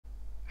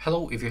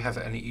Hello, if you have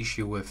any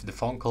issue with the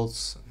phone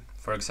calls,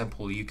 for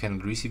example, you can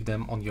receive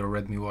them on your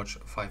Redmi Watch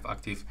 5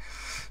 Active,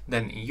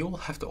 then you'll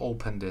have to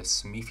open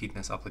this Mi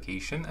Fitness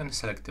application and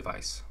select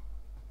device.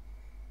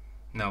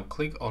 Now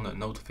click on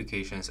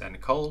notifications and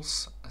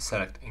calls,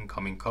 select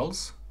incoming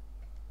calls,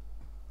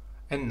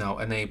 and now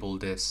enable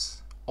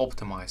this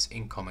optimize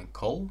incoming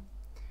call.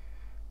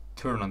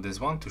 Turn on this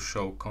one to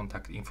show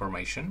contact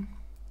information,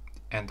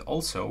 and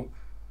also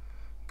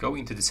go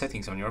into the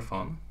settings on your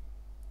phone.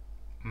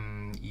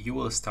 You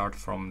will start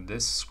from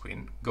this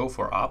screen, go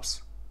for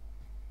apps,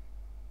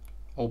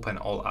 open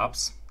all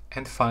apps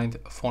and find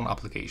phone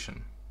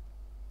application.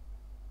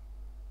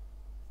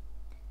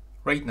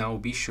 Right now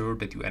be sure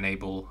that you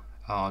enable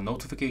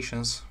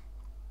notifications,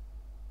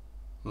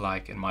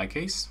 like in my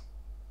case,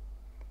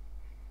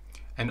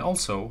 and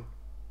also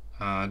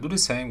do the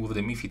same with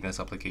the Mi Fitness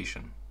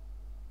application.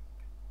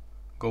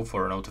 Go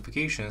for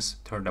notifications,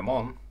 turn them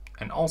on,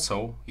 and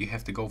also you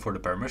have to go for the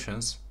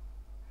permissions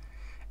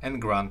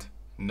and grant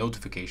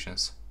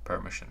notifications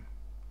permission.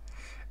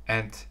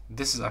 And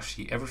this is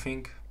actually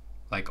everything,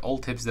 like all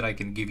tips that I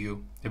can give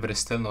you. If it is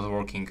still not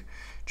working,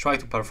 try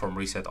to perform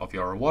reset of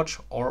your watch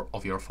or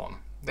of your phone.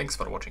 Thanks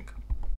for watching.